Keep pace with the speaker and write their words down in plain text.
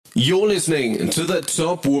You're listening to the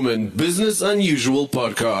Top Woman Business Unusual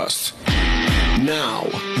podcast. Now,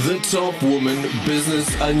 the Top Woman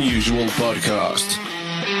Business Unusual podcast.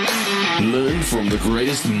 Learn from the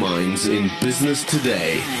greatest minds in business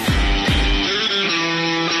today.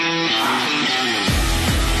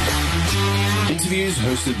 Interviews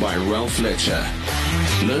hosted by Ralph Fletcher.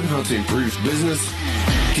 Learn how to improve business,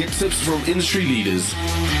 get tips from industry leaders,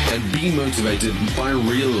 and be motivated by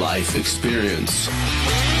real-life experience.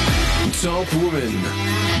 Top Woman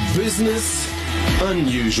Business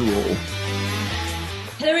Unusual.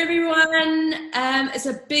 Hello everyone, it's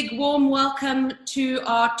a big warm welcome to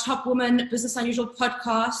our Top Woman Business Unusual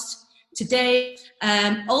podcast. Today,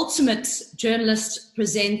 ultimate journalist,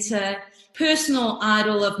 presenter, personal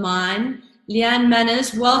idol of mine, Leanne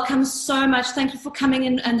Manners. Welcome so much. Thank you for coming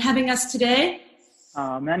in and having us today.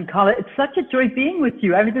 Oh man, Carla, it's such a joy being with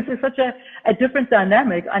you. I mean, this is such a different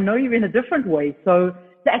dynamic. I know you in a different way, so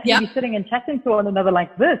to actually be sitting and chatting to one another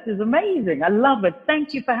like this is amazing. I love it.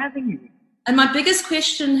 Thank you for having me. And my biggest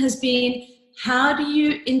question has been, how do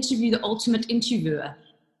you interview the ultimate interviewer?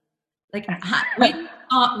 Like, where do you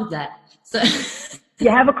start with that? So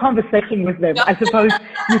you have a conversation with them. I suppose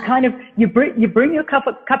you bring your cup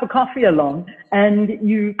of coffee along and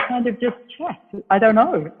you kind of just chat. I don't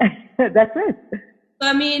know. That's it.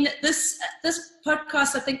 I mean, this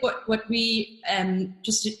podcast, I think what we,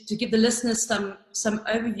 just to give the listeners some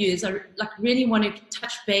overview is I really want to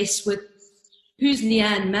touch base with who's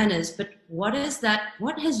Leanne Manners, but what is that?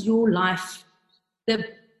 What has your life,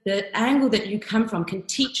 the angle that you come from can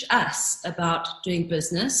teach us about doing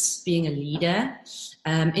business, being a leader,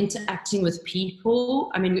 interacting with people?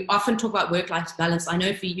 I mean, we often talk about work-life balance. I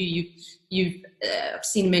know for you've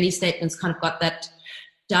seen many statements kind of got that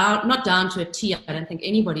not down to a T. I don't think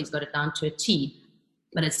anybody's got it down to a T,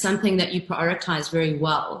 but it's something that you prioritize very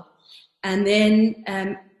well. And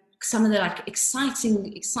then some of the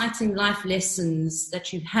exciting life lessons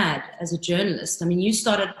that you've had as a journalist. I mean, you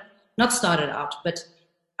not started out, but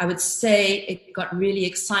I would say it got really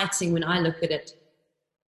exciting when I look at it,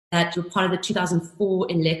 that you're part of the 2004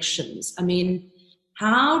 elections. I mean,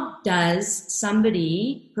 how does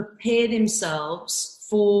somebody prepare themselves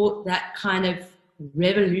for that kind of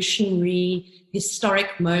revolutionary,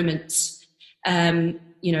 historic moments, in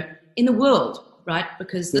the world, right?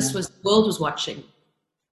 Because the world was watching.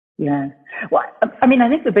 Yeah. Well, I mean, I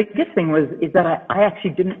think the biggest thing is that I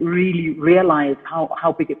actually didn't really realize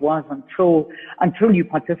how big it was until you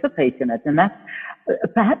participate in it. And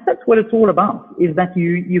perhaps that's what it's all about, is that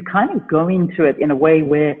you kind of go into it in a way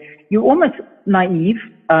where you're almost naive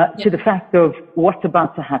to the fact of what's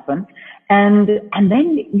about to happen. And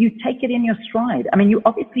then you take it in your stride. I mean,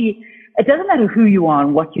 it doesn't matter who you are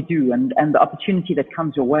and what you do and the opportunity that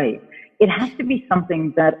comes your way. It has to be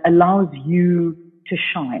something that allows you to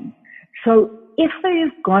shine. So if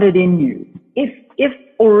they've got it in you, if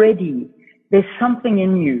already there's something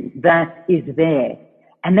in you that is there,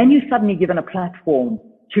 and then you're suddenly given a platform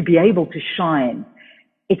to be able to shine,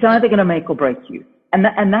 it's either going to make or break you. And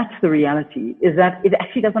that's the reality, is that it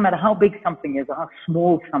actually doesn't matter how big something is or how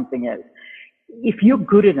small something is. If you're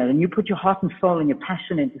good in it and you put your heart and soul and your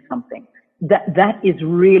passion into something, that is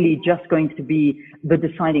really just going to be the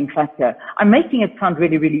deciding factor. I'm making it sound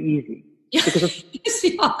really, really easy because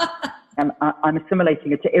I'm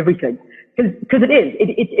assimilating it to everything. Because it is.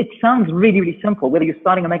 It sounds really, really simple. Whether you're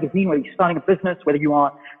starting a magazine, whether you're starting a business, whether you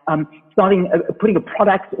are putting a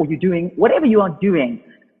product, or you're doing whatever you are doing.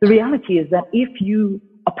 The reality is that if you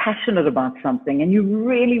are passionate about something and you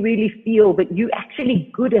really, really feel that you're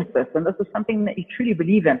actually good at this and this is something that you truly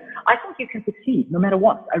believe in, I think you can succeed no matter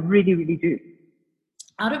what. I really, really do.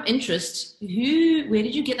 Out of interest, where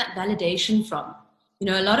did you get that validation from? You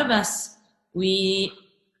know, a lot of us, we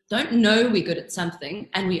don't know we're good at something,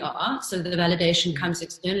 and we are, so the validation comes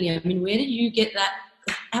externally. I mean, where did you get that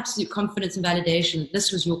absolute confidence and validation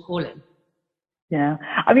this was your calling? Yeah,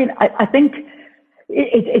 I mean, I think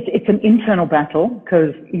it's an internal battle,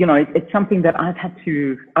 because it's something that I've had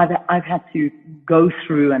to go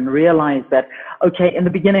through and realize that, okay, in the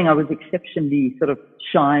beginning I was exceptionally sort of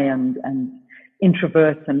shy and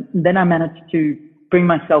introvert, and then I managed to bring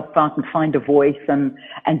myself out and find a voice and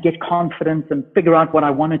get confidence and figure out what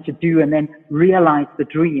I wanted to do, and then realize the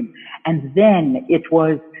dream. And then it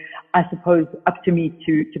was, I suppose, up to me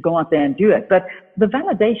to go out there and do it. But the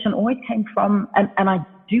validation always came from, and I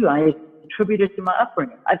attribute it to my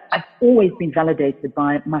upbringing. I've always been validated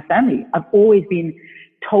by my family. I've always been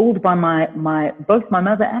told by both my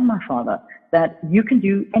mother and my father that you can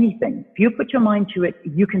do anything. If you put your mind to it,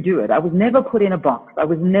 you can do it. I was never put in a box. I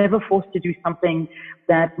was never forced to do something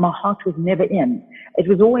that my heart was never in. It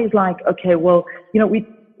was always like, okay, well,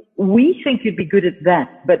 we think you'd be good at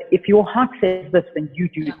that, but if your heart says this, then you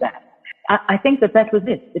do that. I think that was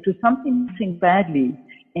it. It was something missing badly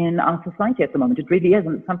in our society at the moment. It really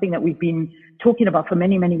isn't something that we've been talking about for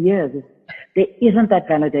many, many years. There isn't that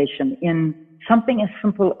validation in something as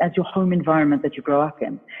simple as your home environment that you grow up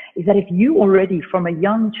in. Is that if you already, from a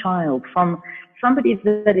young child, from somebody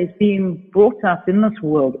that is being brought up in this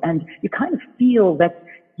world, and you kind of feel that,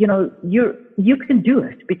 you know, you can do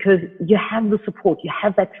it because you have the support, you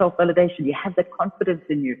have that self-validation, you have that confidence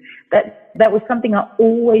in you. That was something I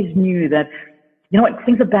always knew that, you know what,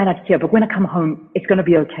 things are bad out here, but when I come home, it's going to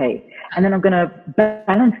be okay. And then I'm going to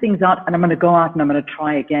balance things out, and I'm going to go out and I'm going to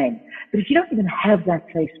try again. But if you don't even have that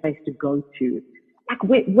safe space to go to, like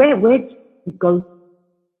where do you go?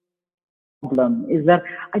 Problem is that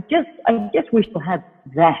I just wish to have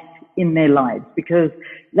that in their lives, because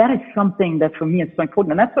that is something that for me is so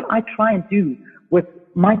important. And that's what I try and do with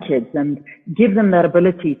my kids, and give them that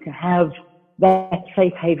ability to have that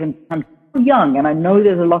safe haven. I'm so young and I know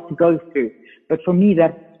there's a lot to go through, but for me,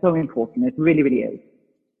 that's so important. It really, really is.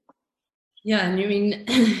 Yeah, and you mean,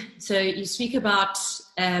 so you speak about,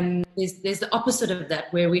 there's the opposite of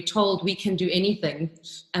that, where we're told we can do anything,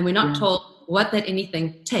 and we're not told what that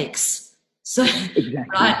anything takes. So, exactly.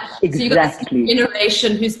 Right? Exactly. So you've got this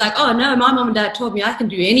generation who's like, oh no, my mom and dad told me I can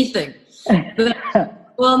do anything. But,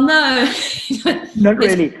 well, no. Not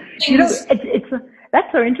really. You know, that's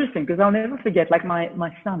so interesting, because I'll never forget, like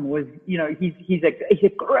my son was, you know, he's a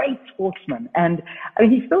great sportsman, and I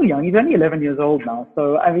mean, he's still young. He's only 11 years old now.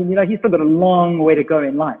 So, I mean, you know, he's still got a long way to go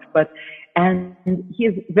in life, and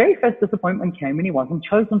his very first disappointment came when he wasn't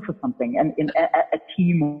chosen for something, and in a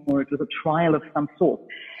team, or it was a trial of some sort.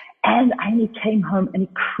 And he came home and he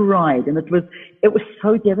cried, and it was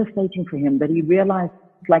so devastating for him that he realized,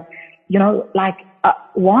 like, you know, like,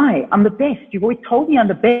 why? I'm the best. You've always told me I'm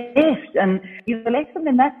the best. And the lesson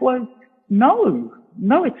in that was, no,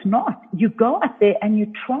 it's not. You go out there and you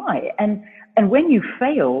try. And when you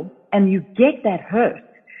fail and you get that hurt,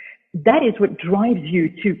 that is what drives you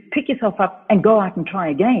to pick yourself up and go out and try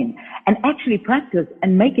again, and actually practice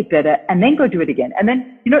and make it better, and then go do it again. And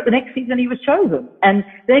then, you know, the next season he was chosen, and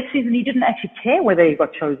the next season he didn't actually care whether he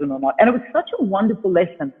got chosen or not. And it was such a wonderful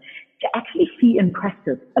lesson to actually see in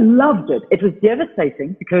practice. I loved it. It was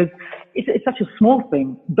devastating because it's such a small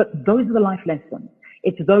thing, but those are the life lessons.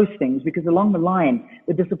 It's those things, because along the line,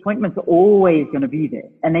 the disappointments are always going to be there,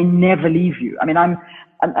 and they never leave you. I mean, I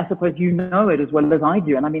suppose you know it as well as I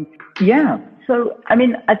do. And I mean, yeah. So, I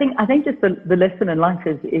mean, I think just the lesson in life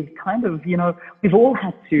is kind of, you know, we've all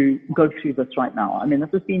had to go through this right now. I mean,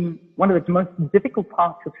 this has been one of the most difficult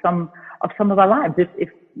parts of some of our lives. If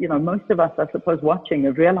you know, most of us, I suppose, watching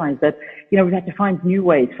have realized that, you know, we've had to find new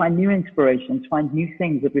ways, find new inspirations, find new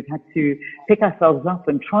things, that we've had to pick ourselves up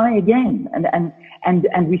and try again.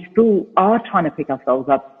 And we still are trying to pick ourselves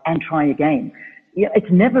up and try again. Yeah,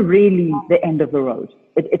 it's never really the end of the road.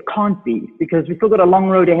 It can't be, because we've still got a long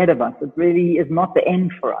road ahead of us. It really is not the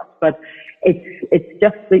end for us, but it's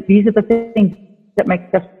just these are the things that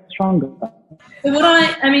make us stronger. So what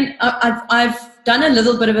I've done a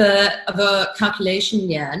little bit of a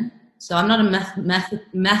calculation, Jan. So I'm not a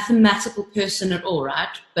mathematical person at all, right?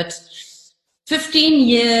 But 15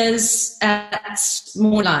 years at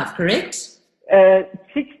More Life, correct?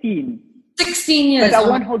 16. 16 years. But I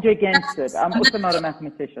won't hold you against it. I'm also not a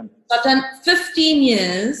mathematician. I've done 15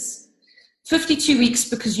 years, 52 weeks,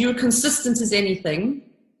 because you were consistent as anything,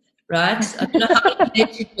 right? I don't know how many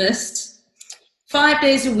days you've missed. 5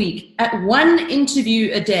 days a week. At one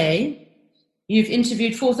interview a day, you've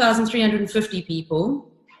interviewed 4,350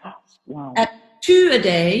 people. Wow. At 2 a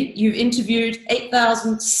day, you've interviewed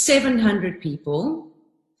 8,700 people.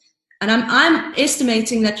 And I'm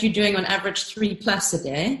estimating that you're doing on average 3+ a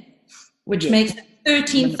day, which makes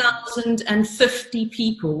 13,050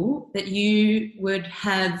 people that you would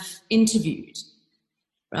have interviewed,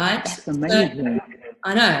 right? That's amazing. So,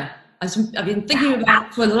 I know. I've been thinking about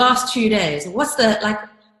it for the last 2 days. What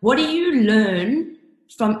do you learn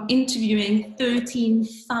from interviewing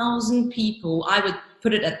 13,000 people? I would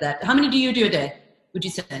put it at that. How many do you do a day, would you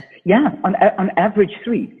say? Yeah, on average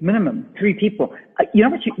 3, minimum 3 people. You know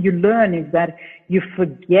what you learn is that you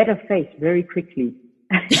forget a face very quickly.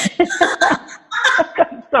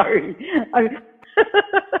 Sorry. I'm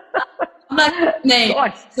like,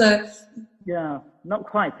 no. So, yeah, not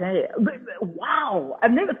quite. Hey. But, wow,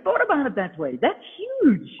 I've never thought about it that way. That's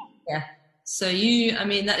huge. Yeah. So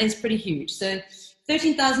that is pretty huge. So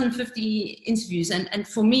 13,050 interviews. And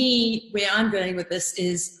for me, where I'm going with this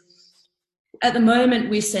is, at the moment,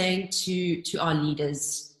 we're saying to our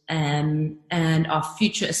leaders and our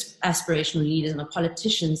future aspirational leaders and our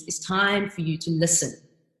politicians, it's time for you to listen.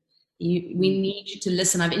 We need you to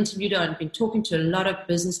listen. I've interviewed and been talking to a lot of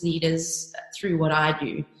business leaders through what I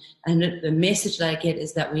do. And the message that I get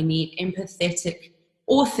is that we need empathetic,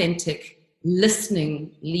 authentic,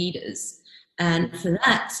 listening leaders. And for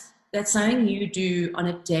that, that's something you do on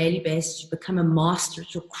a daily basis. You become a master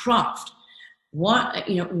at your craft. What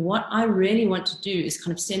I really want to do is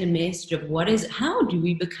kind of send a message of how do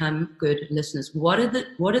we become good listeners? What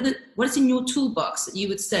is in your toolbox that you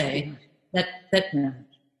would say that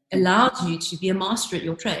allows you to be a master at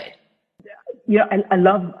your trade? Yeah, I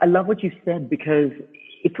love what you said, because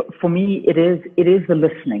for me, it is the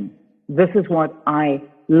listening. This is what I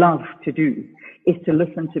love to do, is to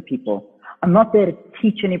listen to people. I'm not there to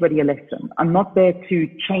teach anybody a lesson. I'm not there to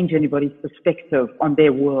change anybody's perspective on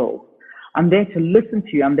their world. I'm there to listen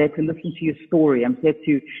to you. I'm there to listen to your story. I'm there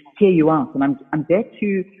to hear you out. And I'm there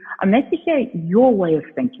to hear your way of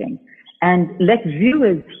thinking, and let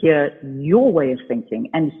viewers hear your way of thinking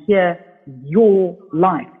and hear your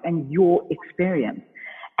life and your experience.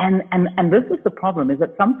 And this is the problem, is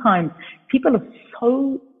that sometimes people are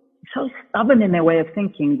so stubborn in their way of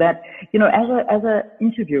thinking that, as a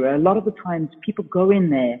interviewer, a lot of the times people go in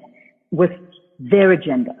there with their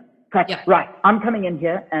agenda. Right, I'm coming in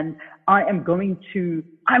here and I'm going to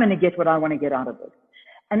get what I want to get out of it.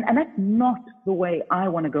 And that's not the way I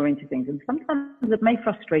want to go into things. And sometimes it may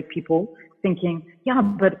frustrate people thinking, yeah,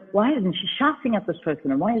 but why isn't she shouting at this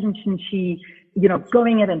person? And why isn't she,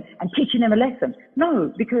 going in and teaching them a lesson?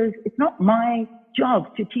 No, because it's not my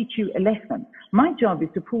job to teach you a lesson. My job is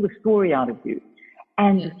to pull the story out of you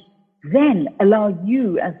and then allow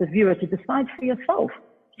you as the viewer to decide for yourself.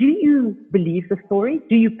 Do you believe the story?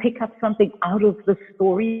 Do you pick up something out of the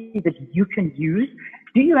story that you can use?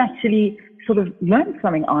 Do you actually sort of learn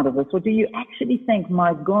something out of this? Or do you actually think,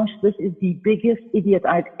 my gosh, this is the biggest idiot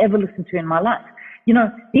I've ever listened to in my life?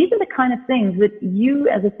 These are the kind of things that you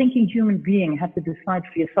as a thinking human being have to decide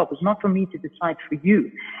for yourself. It's not for me to decide for you.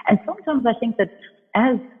 And sometimes I think that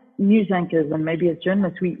as news anchors and maybe as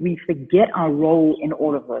journalists, we forget our role in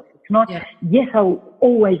all of this. It's not, yes, I will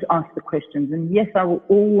always ask the questions, and yes, I will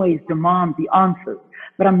always demand the answers,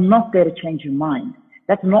 but I'm not there to change your mind.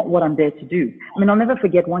 That's not what I'm there to do. I mean, I'll never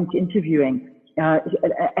forget once interviewing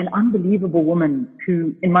an unbelievable woman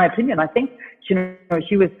who, in my opinion, I think, she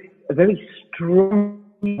was a very strong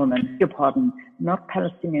woman, not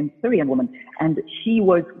Palestinian, Syrian woman. And she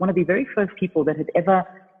was one of the very first people that had ever,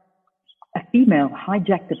 a female,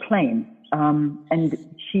 hijacked a plane. And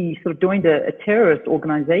she sort of joined a terrorist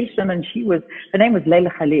organization, and her name was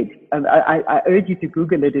Leila Khalid. I urge you to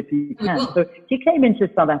Google it if you can. So she came into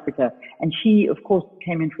South Africa, and she, of course,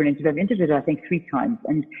 came in for an interview. I've interviewed her, I think, 3 times,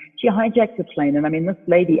 and she hijacked a plane. And I mean, this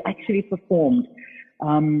lady actually performed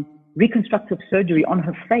reconstructive surgery on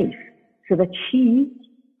her face so that she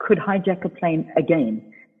could hijack a plane again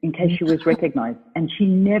in case she was recognized. And she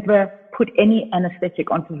never put any anesthetic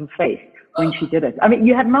onto her face when she did it. I mean,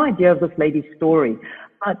 you have no idea of this lady's story,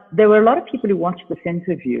 but there were a lot of people who watched this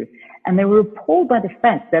interview, and they were appalled by the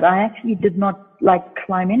fact that I actually did not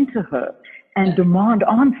climb into her and demand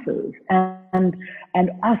answers and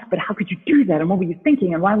ask, but how could you do that? And what were you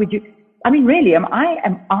thinking? And why would you? I mean, really, am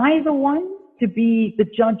I the one to be the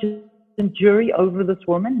judge and jury over this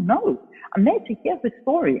woman? No, I'm there to hear the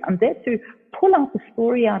story. I'm there to pull out the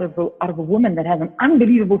story out of a woman that has an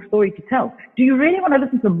unbelievable story to tell. Do you really want to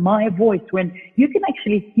listen to my voice when you can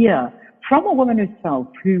actually hear from a woman herself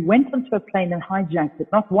who went onto a plane and hijacked it,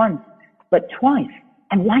 not once, but twice,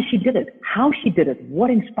 and why she did it, how she did it,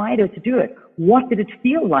 what inspired her to do it, what did it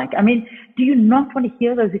feel like? I mean, do you not want to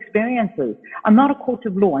hear those experiences? I'm not a court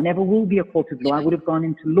of law. I never will be a court of law. I would have gone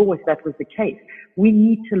into law if that was the case. We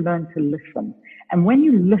need to learn to listen. And when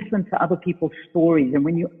you listen to other people's stories and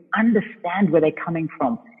when you understand where they're coming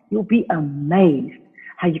from, you'll be amazed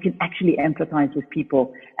how you can actually empathize with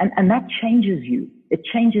people. And that changes you. It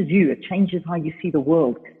changes you. It changes how you see the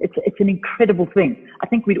world. It's an incredible thing. I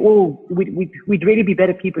think we'd really be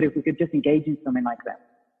better people if we could just engage in something like that.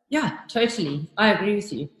 Yeah, totally. I agree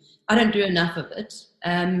with you. I don't do enough of it.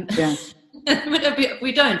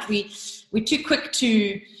 We don't. We're too quick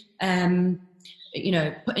to,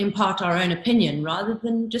 impart our own opinion rather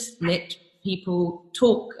than just let people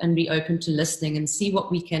talk and be open to listening and see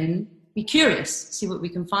what we can be curious, see what we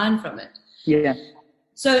can find from it. Yeah.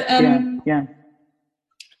 So, I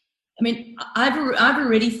mean, I've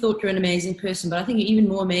already thought you're an amazing person, but I think you're even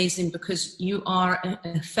more amazing because you are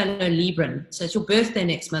a fellow Libran. So it's your birthday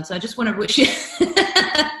next month. So I just want to wish you.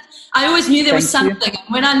 I always knew there was something.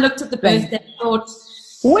 When I looked at the birthday, I thought,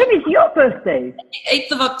 when is your birthday?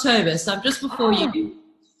 8th of October. So I'm just before you.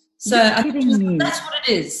 So that's what it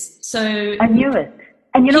is. So I knew it.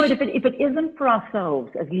 And you know what, if it isn't for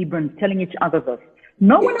ourselves as Librans telling each other this,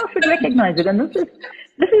 no one else would recognize it. And this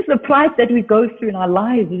is the plight that we go through in our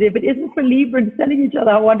lives. If it isn't for Librans telling each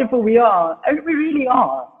other how wonderful we are, and we really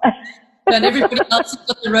are. And everybody else has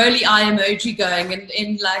got the roly eye emoji going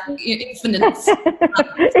in like infinites.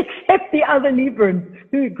 Except the other Librans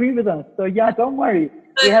who agree with us. So yeah, don't worry.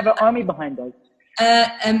 We have an army behind us.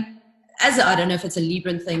 I don't know if it's a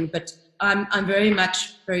Libran thing, but I'm very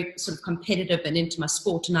sort of competitive and into my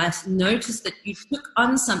sport. And I noticed that you took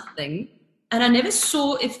on something, and I never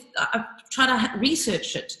saw, if I tried to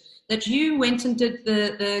research it, that you went and did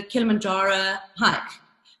the Kilimanjaro hike,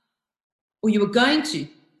 or you were going to.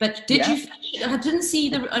 But did you finish it? I didn't see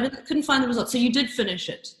couldn't find the results. So you did finish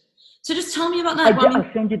it. So just tell me about that. I'll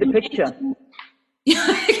send you the picture.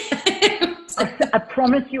 I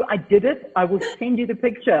promise you I did it. I will send you the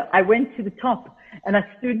picture. I went to the top and I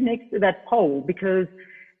stood next to that pole because,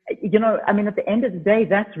 you know, I mean, at the end of the day,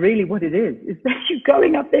 that's really what it is that you're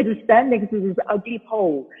going up there to stand next to this ugly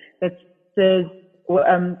pole that says,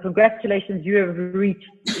 congratulations, you have reached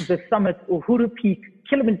the summit, Uhuru Peak,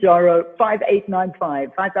 Kilimanjaro,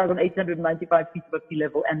 5,895 feet above sea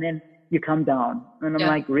level, and then you come down. And I'm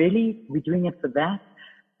like, really? We're doing it for that?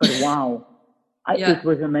 But wow, it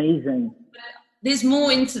was amazing. There's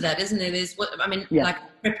more into that, isn't there? Like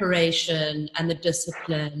preparation and the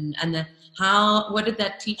discipline and what did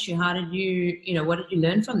that teach you? How did what did you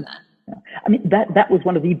learn from that? I mean, that was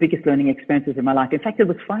one of the biggest learning experiences in my life. In fact, it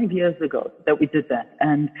was 5 years ago that we did that.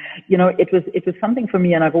 And, you know, it was something for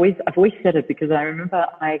me. And I've always said it because I remember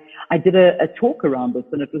I did a talk around this,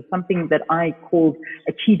 and it was something that I called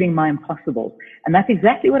achieving my impossible. And that's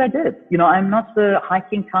exactly what I did. You know, I'm not the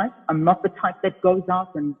hiking type. I'm not the type that goes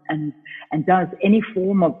out and does any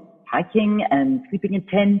form of hiking and sleeping in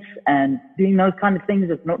tents and doing those kind of things.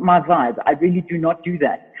 It's not my vibe. I really do not do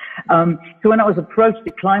that. So when I was approached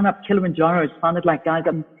to climb up Kilimanjaro, it sounded like, guys,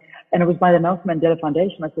 and it was by the Nelson Mandela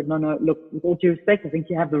Foundation. I said, no, look, with all due respect, I think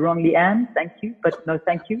you have the wrong Leanne. Thank you, but no,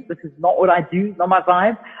 thank you. This is not what I do, not my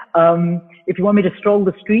vibe. If you want me to stroll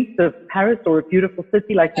the streets of Paris or a beautiful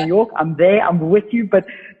city like New York, I'm there, I'm with you, but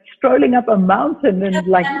strolling up a mountain and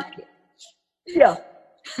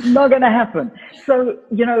not going to happen. So,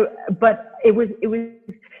 you know, but it was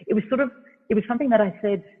something that I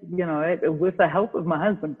said, you know, with the help of my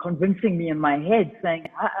husband convincing me in my head, saying,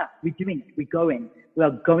 we're doing it, we're going. We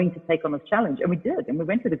are going to take on this challenge. And we did. And we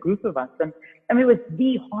went with a group of us. And it was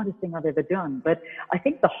the hardest thing I've ever done. But I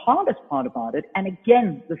think the hardest part about it, and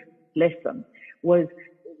again, this lesson, was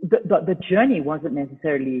the journey wasn't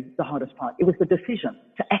necessarily the hardest part. It was the decision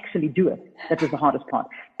to actually do it that was the hardest part.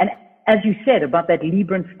 And as you said about that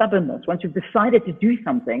Libran stubbornness, once you've decided to do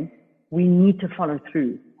something, we need to follow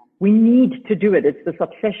through. We need to do it. It's this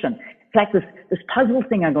obsession. It's like this puzzle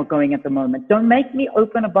thing I got going at the moment. Don't make me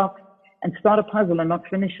open a box and start a puzzle and not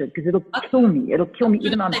finish it, because it'll kill me. It'll kill me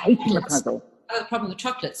even though I'm hating the puzzle. I have a problem with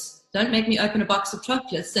chocolates. Don't make me open a box of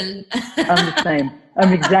chocolates. And I'm the same.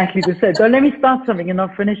 I'm exactly the same. Don't let me start something and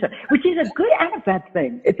not finish it, which is a good and a bad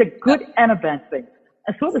thing. It's a good and a bad thing.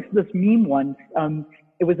 I saw this meme once.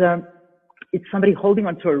 It's somebody holding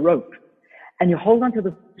onto a rope, and you hold onto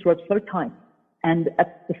this rope so tight. And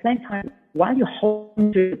at the same time, while you're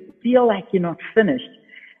holding to it, feel like you're not finished.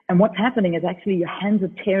 And what's happening is actually your hands are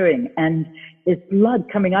tearing and there's blood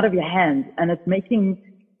coming out of your hands, and it's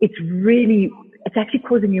actually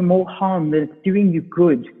causing you more harm than it's doing you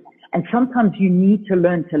good. And sometimes you need to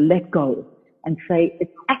learn to let go and say,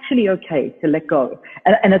 it's actually okay to let go.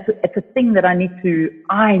 And it's a thing that I need to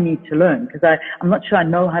learn, because I'm not sure I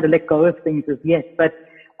know how to let go of things as yet, but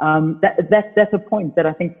that's a point that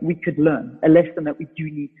I think we could learn, a lesson that we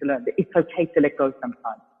do need to learn, that it's okay to let go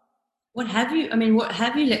sometimes. What have you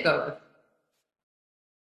let go of?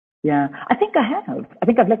 Yeah, I think I have. I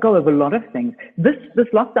think I've let go of a lot of things. This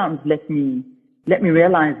lockdown's let me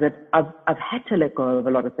realize that I've had to let go of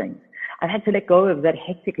a lot of things. I've had to let go of that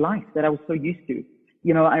hectic life that I was so used to.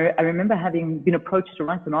 You know, I remember having been approached to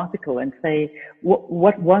write an article and say,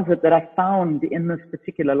 what was it that I found in this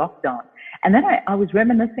particular lockdown? And then I was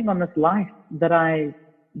reminiscing on this life that I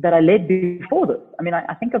led before this. I mean,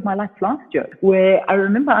 I think of my life last year, where I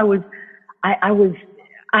remember I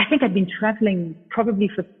think I'd been traveling probably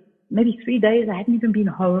for maybe 3 days. I hadn't even been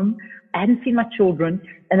home. I hadn't seen my children.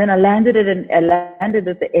 And then I landed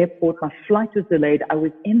at the airport. My flight was delayed. I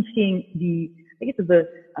was emceeing the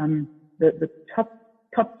top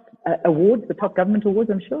awards, the top government awards,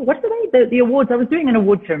 I'm sure. What's the awards? I was doing an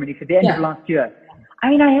award ceremony for the end of last year. I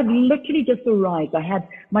mean, I had literally just arrived. I had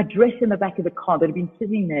my dress in the back of the car that had been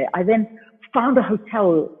sitting there. I then found a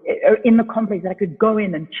hotel in the complex that I could go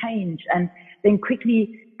in and change, and then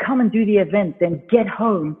quickly come and do the event, then get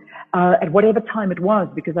home at whatever time it was,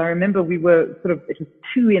 because I remember we were it was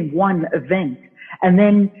 2-in-1 event, and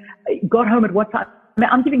then got home at what time. I mean,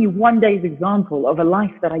 I'm giving you one day's example of a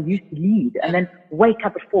life that I used to lead, and then wake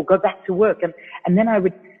up at 4, go back to work, and then I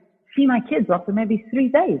would see my kids after maybe 3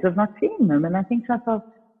 days of not seeing them, and I think to myself,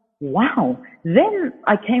 wow. Then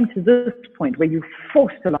I came to this point where you're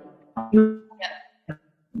forced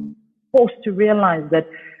to realize that,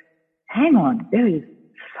 hang on, there is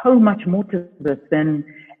so much more to this than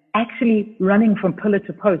actually running from pillar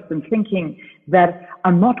to post and thinking that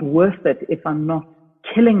I'm not worth it if I'm not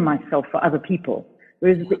killing myself for other people.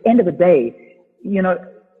 Whereas at the end of the day,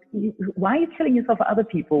 why are you killing yourself for other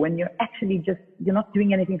people when you're actually you're not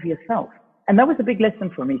doing anything for yourself? And that was a big lesson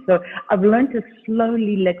for me. So I've learned to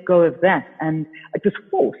slowly let go of that, and it was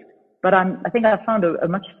forced, but I think I found a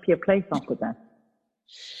much happier place after that.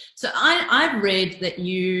 So I've read that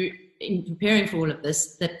you, in preparing for all of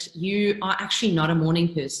this, that you are actually not a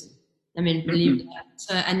morning person. I mean, believe that.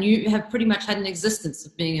 So, and you have pretty much had an existence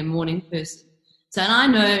of being a morning person. So, and I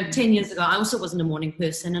know 10 years ago, I also wasn't a morning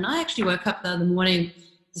person, and I actually woke up the other morning,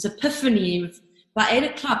 this epiphany of, by 8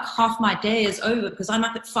 o'clock, half my day is over because I'm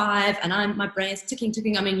up at 5 and my brain's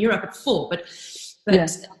ticking. I mean, you're up at 4, but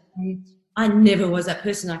I never was that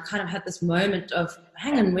person. I kind of had this moment of,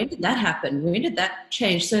 hang on, when did that happen? When did that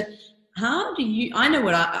change? So how do you, I know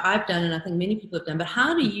what I've done, and I think many people have done, but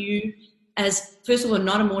how do you, as first of all,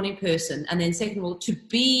 not a morning person, and then second of all, to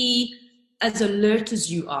be as alert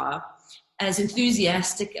as you are, as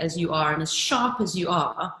enthusiastic as you are, and as sharp as you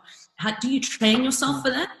are, how do you train yourself for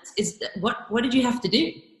that? What did you have to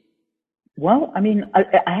do? Well, I mean,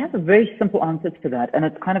 I have a very simple answer to that, and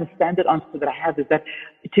it's kind of a standard answer that I have, is that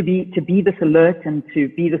to be this alert and to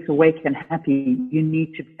be this awake and happy, you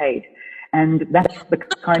need to be paid. And that's the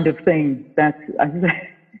kind of thing that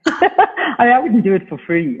I wouldn't do it for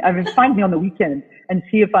free. I mean, find me on the weekend and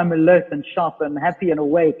see if I'm alert and sharp and happy and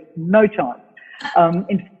awake. No chance.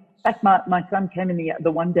 In fact, my son came in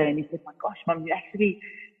the one day and he said, "My gosh, Mom,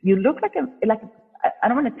 you look like I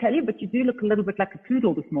don't want to tell you, but you do look a little bit like a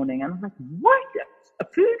poodle this morning." And I was like, "What? A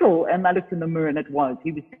poodle?" And I looked in the mirror and it was.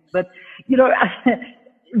 He was, but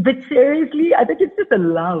but seriously, I think it's just a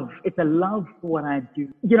love. It's a love for what I do.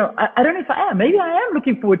 I don't know if I am. Maybe I am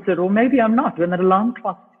looking forward to it, or maybe I'm not. When that alarm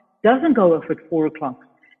clock doesn't go off at 4 o'clock,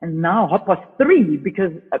 and now 3:30,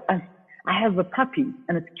 because I have a puppy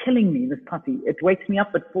and it's killing me. This puppy, it wakes me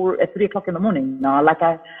up at 3 o'clock in the morning now. Like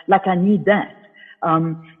I need that.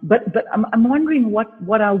 But I'm wondering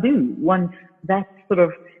what I'll do once that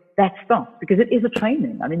stops, because it is a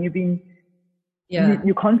training. I mean,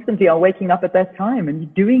 you constantly are waking up at that time and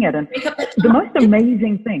you're doing it. And the most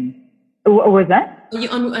amazing thing, what was that?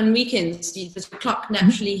 On weekends, the clock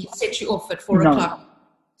naturally sets you off at 4 o'clock,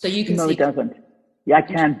 so you can. No, it doesn't. Yeah, I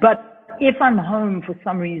can. But if I'm home for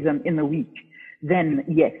some reason in the week, then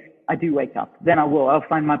yes, I do wake up. Then I'll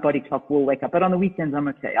find my body clock will wake up. But on the weekends, I'm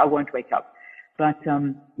okay. I won't wake up. But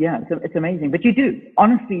it's amazing. But you do,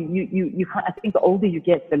 honestly, you can't, I think the older you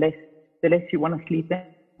get, the less you want to sleep in.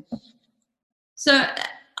 So,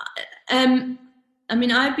 I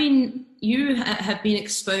mean, you have been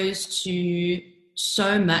exposed to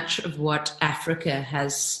so much of what Africa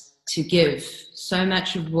has to give, so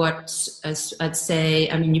much of what, as I'd say,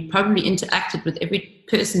 I mean, you probably interacted with every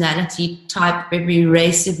personality type, every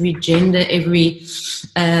race, every gender, every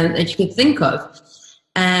that you could think of.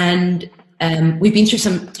 And we've been through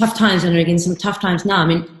some tough times, and again some tough times now. I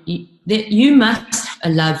mean, you must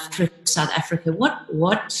love South Africa.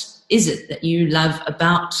 What is it that you love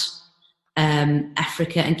about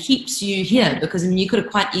Africa and keeps you here? Because I mean, you could have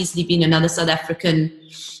quite easily been another South African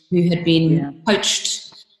who had been poached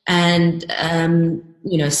and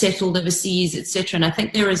settled overseas, etc. And I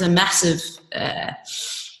think there is a mass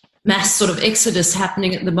sort of exodus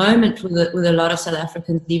happening at the moment with a lot of South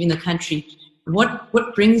Africans leaving the country.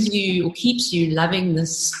 What brings you or keeps you loving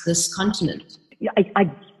this continent? Yeah,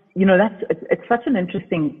 it's such an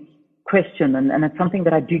interesting question, and it's something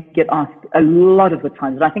that I do get asked a lot of the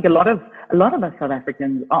times. And I think a lot of us South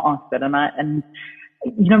Africans are asked that, and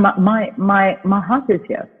my heart is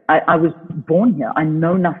here. I was born here. I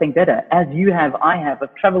know nothing better. As you have, I have.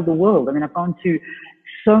 I've traveled the world. I mean, I've gone to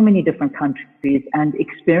so many different countries and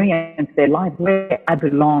experienced their lives where I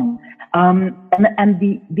belong. And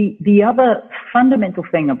the other fundamental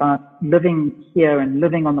thing about living here and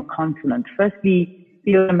living on the continent, firstly,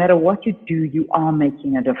 no matter what you do, you are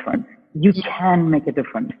making a difference. You can make a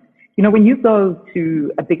difference. When you go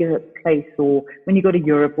to a bigger place, or when you go to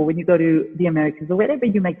Europe, or when you go to the Americas, or wherever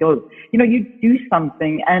you may go, you do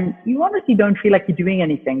something and you honestly don't feel like you're doing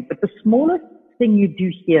anything. But the smallest something you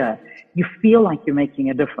do here, you feel like you're making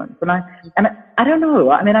a difference. And I don't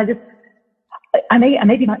know. I mean, I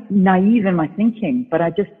may be naive in my thinking, but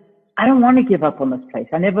I don't want to give up on this place.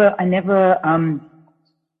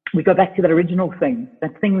 We go back to that original thing,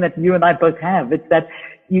 that thing that you and I both have. It's that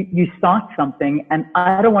you start something, and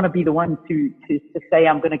I don't want to be the one to say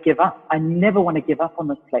I'm going to give up. I never want to give up on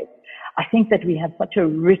this place. I think that we have such a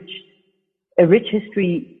rich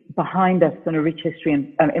history behind us and a rich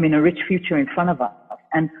future in front of us.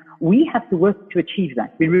 And we have to work to achieve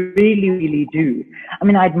that. We really, really do. I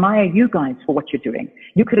mean, I admire you guys for what you're doing.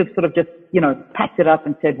 You could have sort of just, packed it up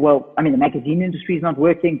and said, well, I mean, the magazine industry is not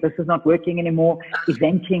working. This is not working anymore.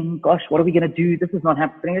 Eventing, gosh, what are we going to do? This is not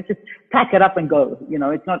happening. Let's just pack it up and go.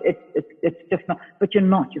 It's just not, but you're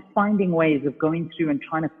not. You're finding ways of going through and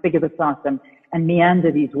trying to figure this out and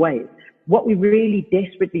meander these ways. What we really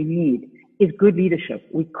desperately need is good leadership.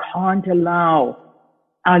 We can't allow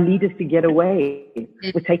our leaders to get away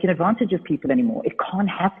with taking advantage of people anymore. It can't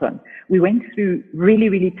happen. We went through really,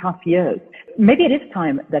 really tough years. Maybe it is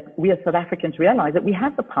time that we as South Africans realize that we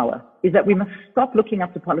have the power, is that we must stop looking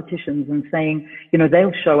up to politicians and saying,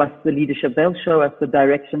 they'll show us the leadership, they'll show us the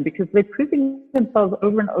direction, because they're proving themselves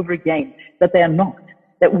over and over again that they are not,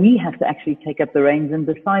 that we have to actually take up the reins and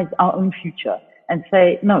decide our own future and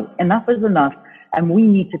say, no, enough is enough. And we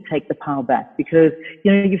need to take the power back, because,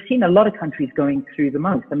 you've seen a lot of countries going through the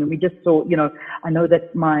most. I mean, we just saw, I know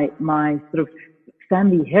that my sort of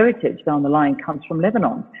family heritage down the line comes from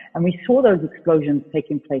Lebanon. And we saw those explosions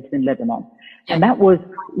taking place in Lebanon. And that was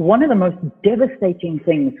one of the most devastating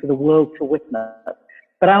things for the world to witness.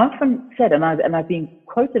 But I often said, and I've been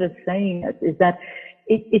quoted as saying it, is that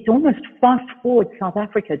it's almost fast forward South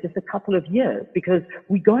Africa just a couple of years, because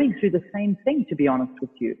we're going through the same thing, to be honest with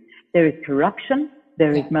you. There is corruption,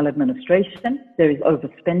 there is maladministration, there is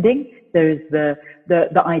overspending, there is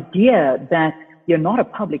the idea that you're not a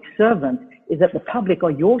public servant, is that the public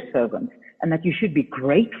are your servants, and that you should be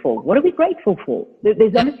grateful. What are we grateful for?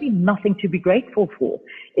 There's honestly nothing to be grateful for.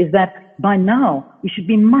 Is that by now we should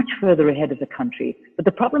be much further ahead as a country. But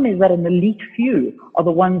the problem is that an elite few are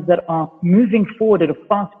the ones that are moving forward at a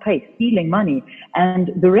fast pace, stealing money, and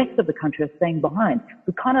the rest of the country are staying behind.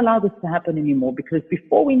 We can't allow this to happen anymore, because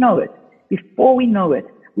before we know it,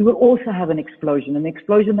 we will also have an explosion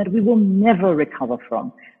that we will never recover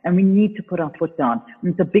from. And we need to put our foot down.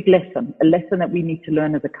 And it's a big lesson, a lesson that we need to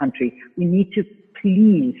learn as a country. We need to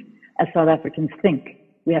please, as South Africans, think.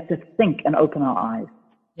 We have to think and open our eyes.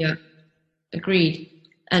 Yeah, agreed.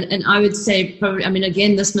 And I would say probably, I mean,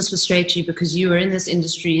 again, this must frustrate you because you are in this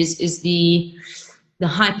industry, is the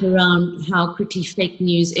hype around how quickly fake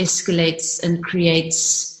news escalates and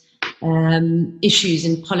creates issues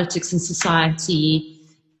in politics and society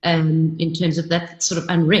in terms of that sort of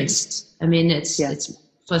unrest. I mean, it's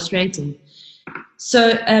frustrating.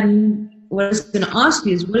 So what I was going to ask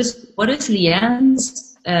you is, what is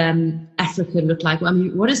Leanne's Africa look like? I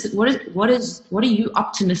mean, what are you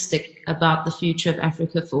optimistic about the future of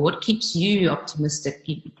Africa for? What keeps you optimistic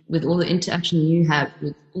with all the interaction you have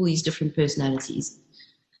with all these different personalities?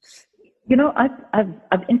 You know,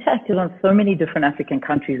 I've interacted on so many different African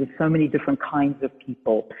countries with so many different kinds of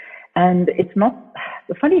people, and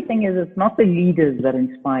the funny thing is, it's not the leaders that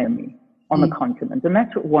inspire me on the continent, and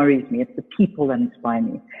that's what worries me. It's the people that inspire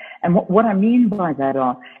me. And what I mean by that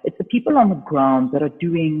it's the people on the ground that are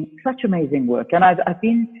doing such amazing work. And I've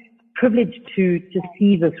been privileged to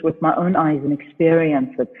see this with my own eyes and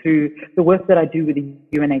experience it through the work that I do with the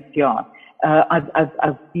UNHCR.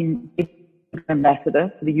 I've been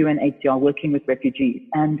ambassador for the UNHCR working with refugees.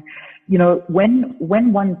 And, you know, when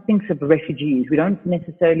one thinks of refugees, we don't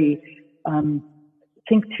necessarily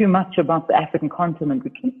think too much about the African continent.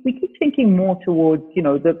 We keep thinking more towards, you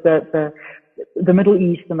know, the Middle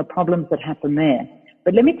East and the problems that happen there.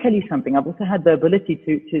 But let me tell you something. I've also had the ability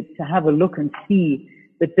to have a look and see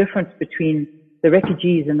the difference between the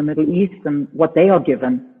refugees in the Middle East and what they are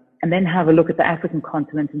given, and then have a look at the African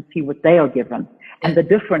continent and see what they are given. And the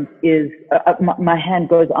difference is, my hand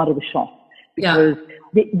goes out of the shop, because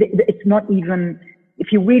it's not even,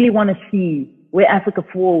 if you really want to see where Africa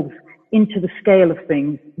falls into the scale of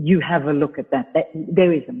things, you have a look at that.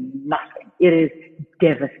 There is nothing. It is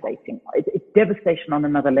devastating. It's devastation on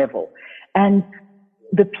another level. And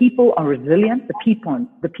the people are resilient. The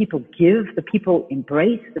people give. The people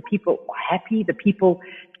embrace. The people are happy. The people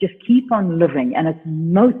just keep on living. And it's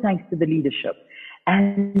no thanks to the leadership.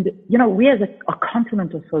 And, you know, we as a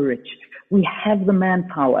continent are so rich. We have the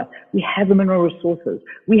manpower. We have the mineral resources.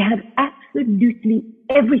 We have absolutely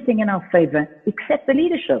everything in our favor except the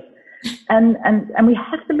leadership. And we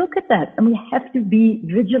have to look at that, and we have to be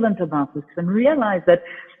vigilant about this and realize that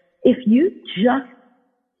if you just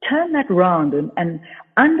turn that around and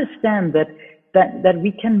understand that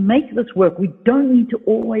we can make this work. We don't need to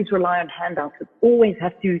always rely on handouts. We always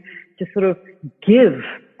have to sort of give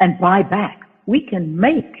and buy back. We can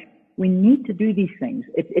make. We need to do these things.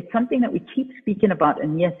 It's something that we keep speaking about,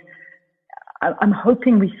 and yes, I'm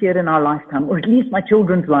hoping we see it in our lifetime, or at least my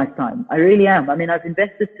children's lifetime. I really am. I mean, I've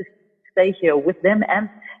invested to stay here with them and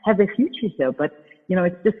have their future here, but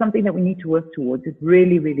it's just something that we need to work towards. It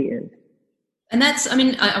really, really is. And that's, I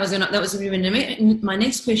mean, that was my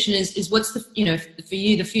next question is what's the, for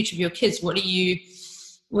you, the future of your kids? What are you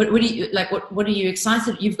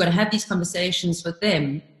excited? You've got to have these conversations with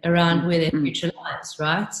them around where their future lies,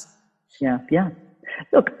 right? Yeah.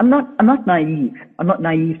 Look, I'm not naive. I'm not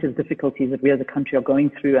naive to the difficulties that we as a country are going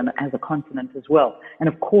through, and as a continent as well. And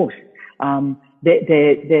of course,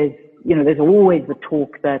 there's always the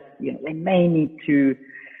talk that, they may need to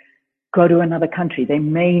go to another country. They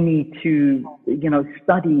may need to,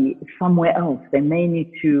 study somewhere else. They may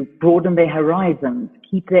need to broaden their horizons,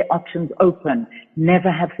 keep their options open,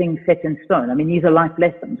 never have things set in stone. I mean, these are life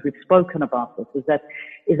lessons. We've spoken about this.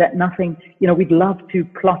 Is that nothing, we'd love to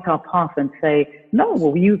plot our path and say, no,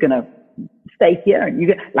 well, you're going to stay here.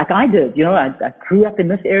 And like I did, I grew up in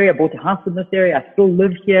this area, bought a house in this area. I still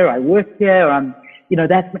live here. I work here.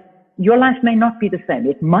 Your life may not be the same.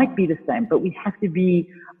 It might be the same, but we have to be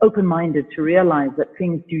open-minded to realize that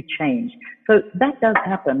things do change. So that does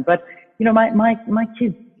happen. But, my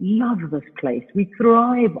kids love this place. We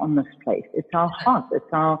thrive on this place. It's our heart.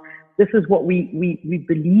 This is what we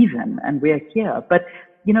believe in, and we're here. But,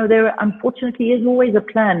 there unfortunately is always a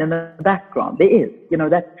plan in the background. There is,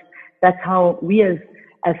 that's how we as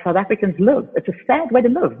South Africans live. It's a sad way to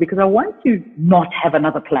live, because I want to not have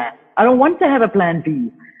another plan. I don't want to have a plan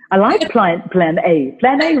B. I like plan A.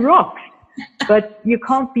 Plan A rocks. But you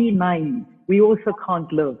can't be naive. We also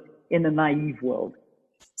can't live in a naive world.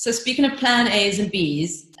 So speaking of plan A's and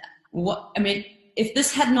B's, if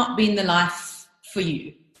this had not been the life for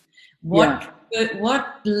you, what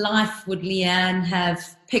life would Leanne have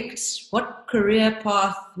picked? What career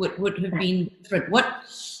path would have been different?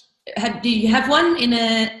 Do you have one in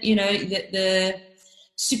the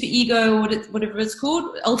super ego, whatever it's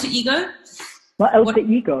called, alter ego? Well, alter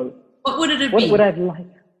ego. What would it have been? What would I have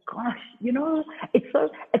liked? Gosh, it's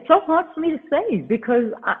so hard for me to say,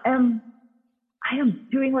 because I am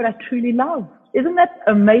doing what I truly love. Isn't that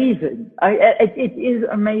amazing? It is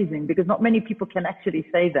amazing, because not many people can actually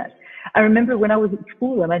say that. I remember when I was at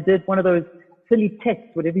school and I did one of those silly tests,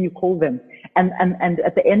 whatever you call them, and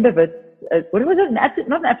at the end of it, what was it?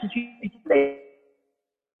 Not an aptitude.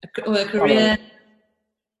 Or a career.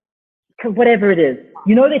 Whatever it is.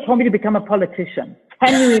 They told me to become a politician.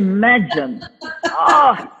 Can you imagine?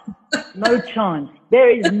 No chance. There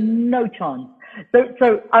is no chance.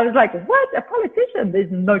 So I was like, what? A politician? There's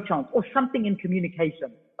no chance. Or something in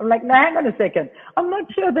communication. I'm like, no, hang on a second. I'm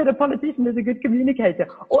not sure that a politician is a good communicator.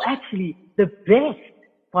 Or actually, the best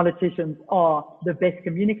politicians are the best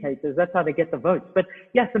communicators. That's how they get the votes. But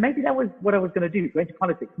yeah, so maybe that was what I was going to do. Go into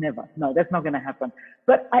politics. Never. No, that's not going to happen.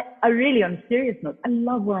 But I really, on a serious note, I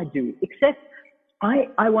love what I do, except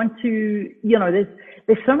I want to,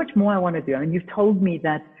 there's so much more I want to do. I mean, you've told me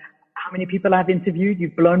that how many people I've interviewed.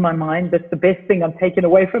 You've blown my mind. That's the best thing I'm taking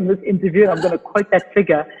away from this interview. I'm going to quote that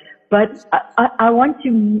figure. But I want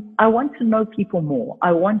to know people more.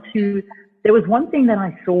 There was one thing that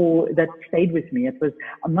I saw that stayed with me.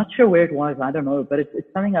 I'm not sure where it was. I don't know, but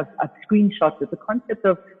it's something I've screenshotted. The concept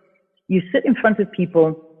of you sit in front of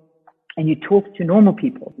people and you talk to normal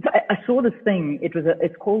people. So I saw this thing.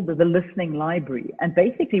 It's called the Listening Library. And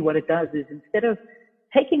basically what it does is, instead of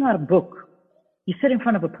taking out a book, you sit in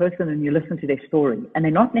front of a person and you listen to their story. And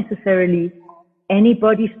they're not necessarily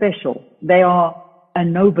anybody special. They are a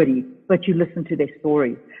nobody, but you listen to their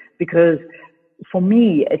story. Because for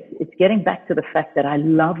me, it's getting back to the fact that I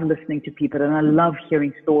love listening to people and I love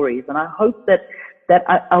hearing stories. And I hope that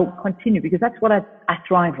I'll continue, because that's what I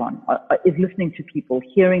thrive on, is listening to people,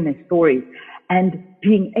 hearing their stories, and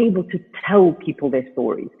being able to tell people their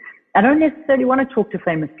stories. I don't necessarily want to talk to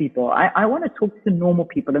famous people. I want to talk to normal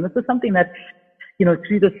people. And this is something that,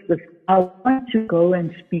 through this, I want to go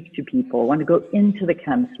and speak to people. I want to go into the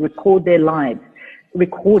camps, record their lives,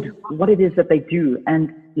 record what it is that they do,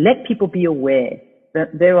 and let people be aware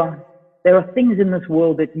that there are things in this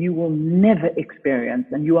world that you will never experience,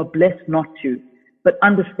 and you are blessed not to. But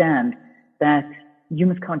understand that you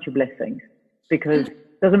must count your blessings, because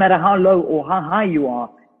it doesn't matter how low or how high you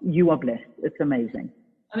are blessed. It's amazing.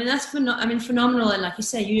 I mean, that's phenomenal. And like you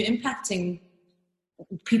say, you're impacting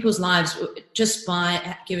people's lives just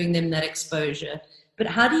by giving them that exposure. But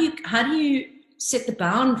how do you set the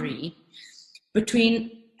boundary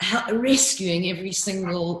between rescuing every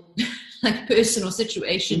single like person or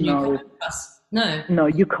situation you come across. No,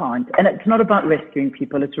 you can't. And it's not about rescuing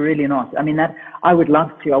people. It's really not. I mean, that I would love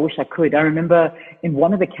to. I wish I could. I remember in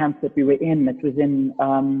one of the camps that we were in, it was in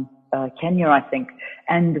Kenya, I think.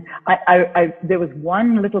 And I there was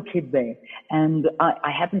one little kid there, and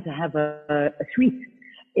I happened to have a sweet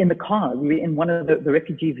in the car. We were in one of the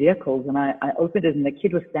refugee vehicles, and I opened it, and the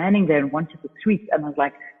kid was standing there and wanted the sweet. And I was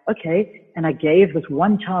like, okay. And I gave this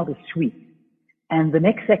one child a sweet. And the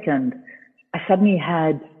next second, I suddenly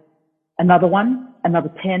had another one,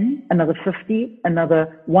 another 10, another 50,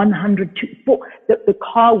 another 100. The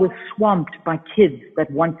car was swamped by kids that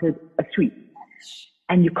wanted a sweet.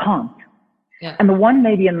 And you can't. Yeah. And the one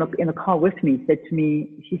lady in the car with me said to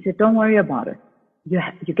me, she said, don't worry about it.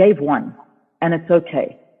 You gave one, and it's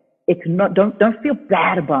okay. It's not, don't feel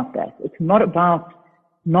bad about that. It's not about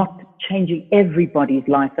not changing everybody's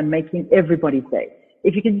life and making everybody safe.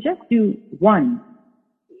 If you can just do one,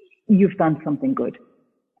 you've done something good.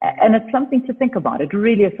 And it's something to think about. It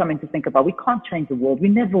really is something to think about. We can't change the world. We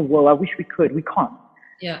never will. I wish we could. We can't.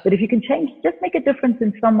 Yeah. But if you can change, just make a difference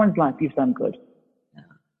in someone's life, you've done good. Yeah.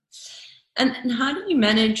 And how do you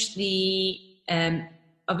manage the,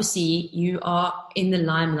 obviously you are in the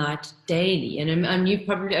limelight daily, and you've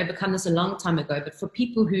probably overcome this a long time ago, but for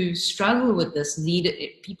people who struggle with this,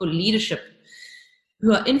 leadership,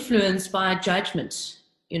 who are influenced by judgment,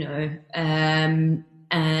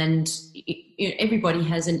 and everybody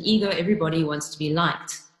has an ego, everybody wants to be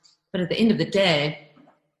liked. But at the end of the day,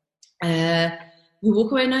 we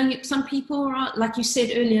walk away knowing some people are, like you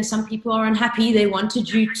said earlier, some people are unhappy. They wanted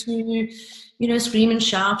you to, scream and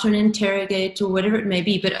shout and interrogate or whatever it may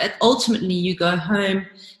be. But ultimately you go home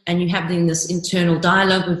and you're having this internal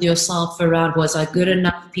dialogue with yourself around, was I good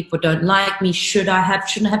enough? People don't like me. Should I have,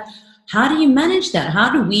 shouldn't I have? How do you manage that?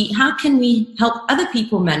 How can we help other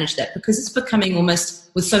people manage that? Because it's becoming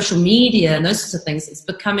almost, with social media and those sorts of things, it's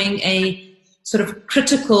becoming a sort of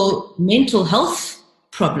critical mental health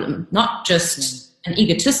problem, not just an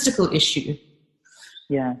egotistical issue.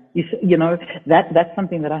 Yeah, that's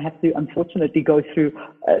something that I have to unfortunately go through,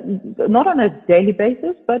 not on a daily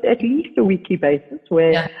basis, but at least a weekly basis,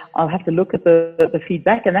 where I'll have to look at the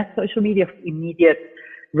feedback, and that's social media immediate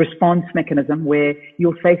response mechanism, where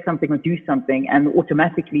you'll say something or do something and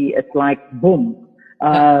automatically it's like, boom,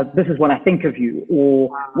 this is what I think of you, or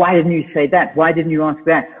why didn't you say that? Why didn't you ask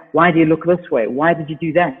that? Why do you look this way? Why did you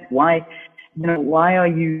do that? Why are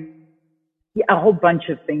you, a whole bunch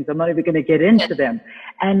of things. I'm not even going to get into them.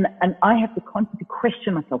 And I have to constantly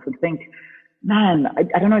question myself and think, man,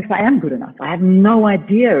 I don't know if I am good enough. I have no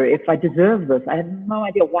idea if I deserve this. I have no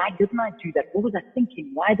idea. Why didn't I do that? What was I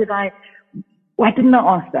thinking? Why didn't I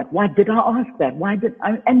ask that? Why did I ask that?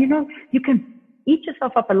 And you can eat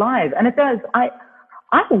yourself up alive. And it does. I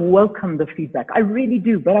welcome the feedback. I really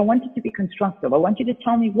do. But I want it to be constructive. I want you to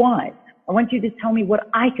tell me why. I want you to tell me what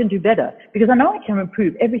I can do better, because I know I can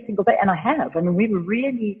improve every single day. And I have. I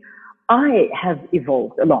mean, I have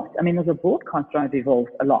evolved a lot. I mean, as a broadcaster, I've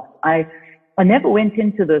evolved a lot. I never went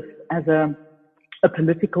into this as a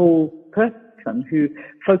political person who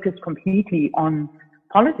focused completely on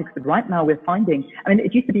politics, but right now we're finding,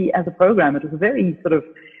 it used to be, as a program, it was a very sort of,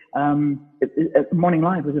 Morning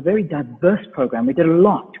Live was a very diverse program. We did a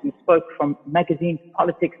lot. We spoke from magazines,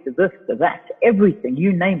 politics, to this, to that, to everything,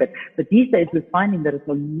 you name it. But these days we're finding that it's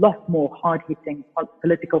a lot more hard-hitting,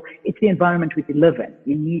 political. It's the environment we live in.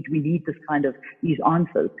 We need this kind of, these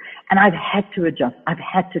answers. And I've had to adjust. I've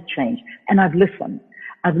had to change. And I've listened.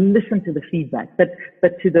 I've listened to the feedback, but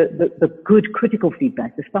to the good critical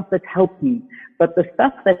feedback, the stuff that's helped me. But the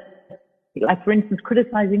stuff that, like for instance,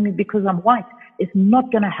 criticizing me because I'm white, is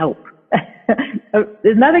not going to help.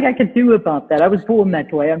 There's nothing I can do about that. I was born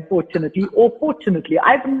that way, unfortunately, or fortunately.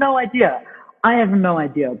 I have no idea.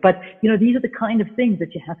 But, these are the kind of things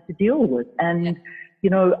that you have to deal with. And,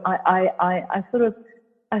 I sort of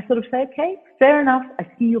say, okay, fair enough. I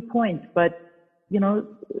see your point, but,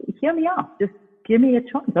 hear me out. Just give me a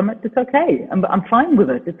chance. It's okay. I'm fine with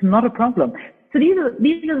it. It's not a problem. So these are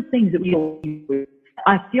the things that we all deal with.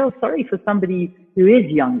 I feel sorry for somebody who is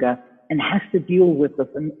younger and has to deal with this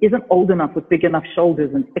and isn't old enough with big enough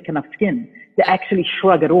shoulders and thick enough skin to actually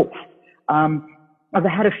shrug it off. I've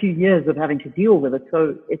had a few years of having to deal with it,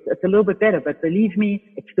 so it's a little bit better. But believe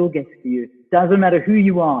me, it still gets to you. Doesn't matter who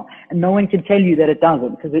you are, and no one can tell you that it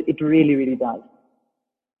doesn't, because it really, really does.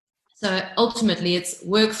 So ultimately, it's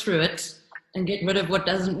work through it and get rid of what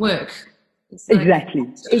doesn't work.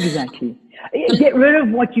 Exactly. Get rid of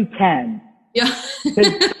what you can. Yeah.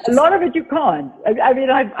 A lot of it you can't.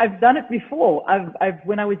 I've done it before.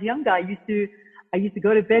 When I was younger, I used to I used to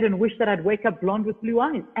go to bed and wish that I'd wake up blonde with blue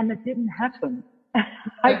eyes, and it didn't happen.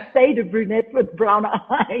 I stayed a brunette with brown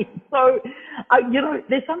eyes. So,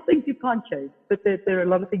 there's some things you can't change, but there are a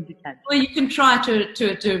lot of things you can. Well, you can try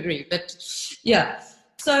to agree, but yeah.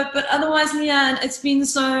 So, but otherwise, Leanne, it's been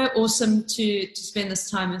so awesome to spend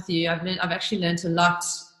this time with you. I've actually learned a lot.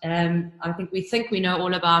 I think we know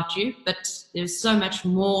all about you, but there's so much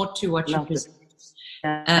more to what you present.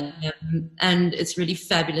 And it's really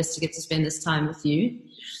fabulous to get to spend this time with you.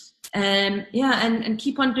 And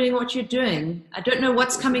keep on doing what you're doing. I don't know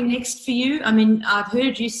what's coming next for you. I mean, I've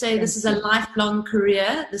heard you say this is a lifelong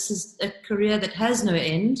career. This is a career that has no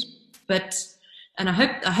end. And I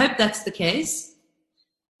hope that's the case.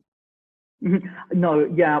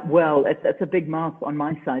 No, yeah, well, it's a big mouth on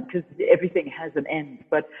my side because everything has an end.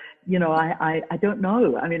 But I don't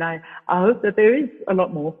know. I mean, I hope that there is a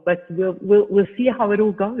lot more, but we'll see how it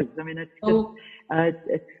all goes. I mean, it's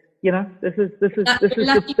this is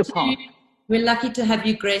just the path. We're lucky to have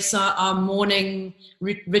you grace our morning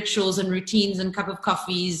rituals and routines and cup of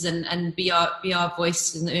coffees and be our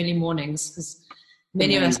voice in the early mornings, because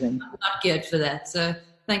many of us are not geared for that. So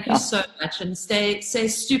thank you so much, and stay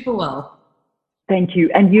super well. Thank you.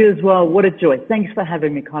 And you as well. What a joy. Thanks for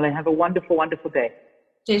having me, Carla. Have a wonderful, wonderful day.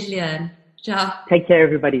 Cheers, Leanne. Ciao. Take care,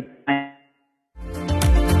 everybody. Bye.